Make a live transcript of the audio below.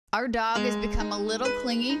Our dog has become a little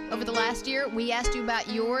clingy over the last year. We asked you about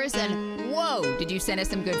yours, and whoa, did you send us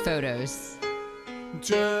some good photos.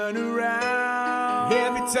 Turn around.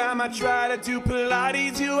 Every time I try to do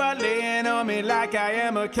Pilates, you are laying on me like I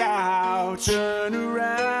am a couch. Turn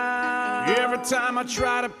around. Every time I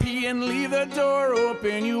try to pee and leave the door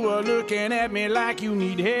open, you are looking at me like you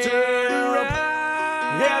need help. Turn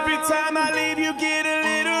around. Every time I leave, you get a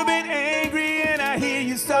little bit angry, and I hear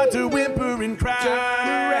you start to whimper and cry. Turn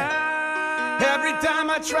around. Every time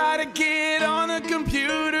I try to get on the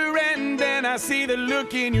computer, and then I see the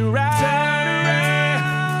look in your eyes. Turn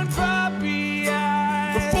around, puppy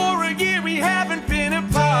eyes. Before a year we haven't been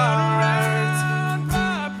apart. Turn around,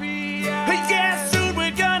 puppy eyes. Yeah, soon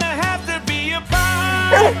we're gonna have to be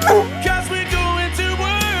apart. 'Cause we're going to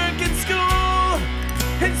work and school,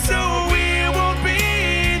 and so we won't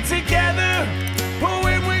be together.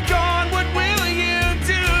 When we're gone, what will you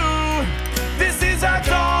do? This is our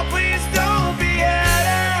call, please don't be at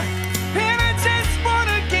her. And I just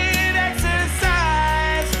wanna get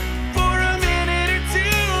exercise for a minute or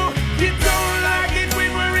two. You don't like it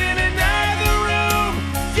when we're in another room.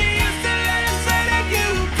 You used to let us say that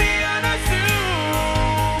you'd be on a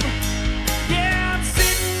Zoom. Yeah, I'm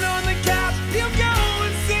sitting on the couch, you go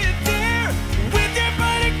and sit there with your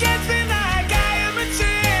butt against me like I am a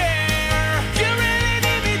chair. You really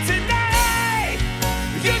need me tonight.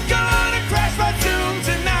 You're gonna crash my Zoom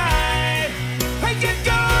tonight. You're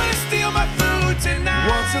gonna steal my food tonight.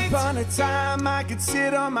 Once upon a time I could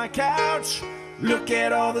sit on my couch, look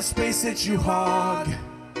at all the space that you hog.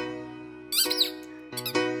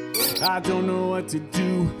 I don't know what to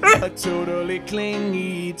do, a totally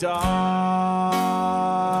clingy dog.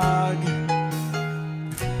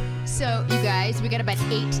 So, you guys, we got about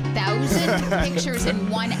 8,000 pictures in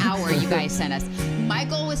 1 hour you guys sent us. My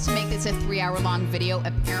goal was to make this a 3-hour-long video.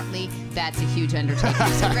 Apparently, that's a huge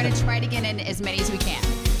undertaking. So we're going to try to get in as many as we can.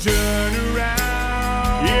 Turn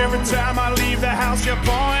around. Every time I leave the house, you're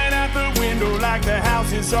pointing at the window like the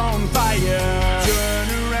house is on fire. Turn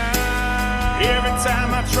around. Every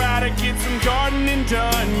time I try to get some gardening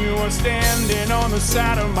done, you are standing on the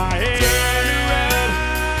side of my head. Turn around.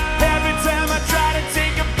 Every time I try to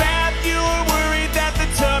take a bath, you are worried that the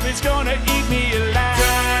tub is gonna eat me alive.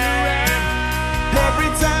 Turn around.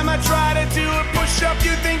 Every time I try to do a push-up,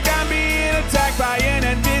 you think I'm being attacked by an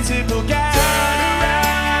invisible guy. Turn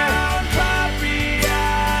around, puppy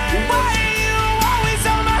eyes. Why are you always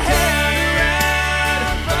on my head? Turn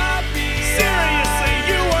around, puppy eyes. Seriously,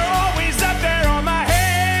 you were always up there on my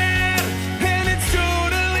head, and it's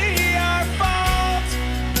totally our fault.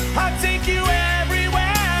 I'll take you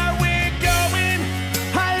everywhere we're going.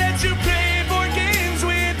 I let you play board games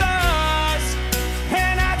with us,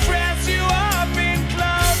 and I dress you up in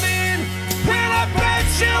clothing, and I pet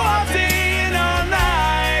you all day and all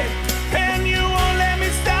night, and you won't let me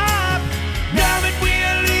stop. Now that we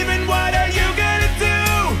are leaving, what are you gonna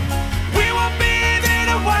do? We won't be there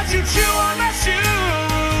to watch you chew on my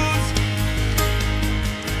shoes.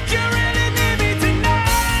 You really need me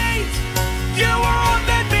tonight. You won't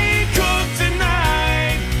let me cook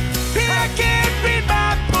tonight. I can't read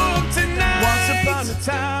my book tonight. Once upon a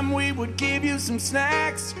time we would give you some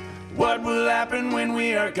snacks. What will happen when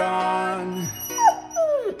we are gone?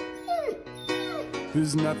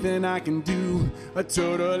 There's nothing I can do, a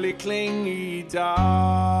totally clingy dog.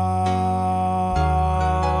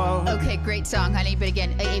 Okay, great song, honey. But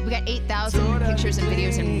again, we got 8,000 pictures and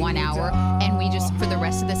videos in 1 hour, and we just, for the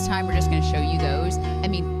rest of this time, we're just going to show you those. I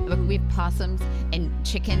mean, look, we have possums and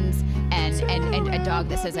chickens and a dog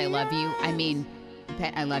that says, I love you. I mean,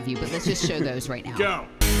 pet, I love you, but let's just show those right now. Go.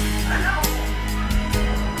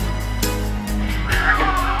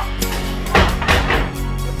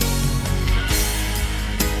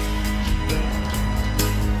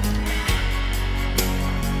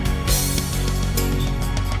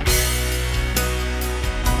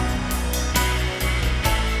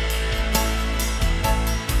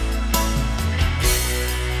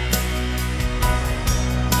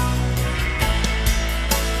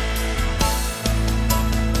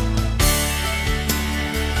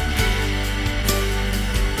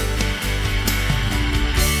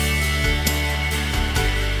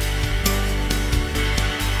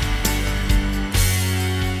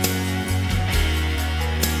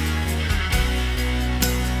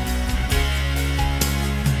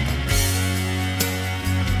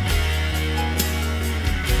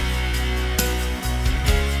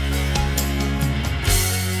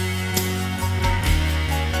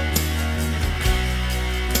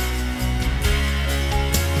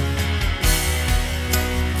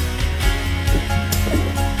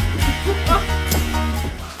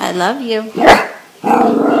 I love you.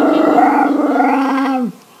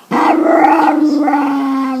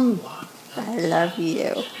 love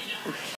you.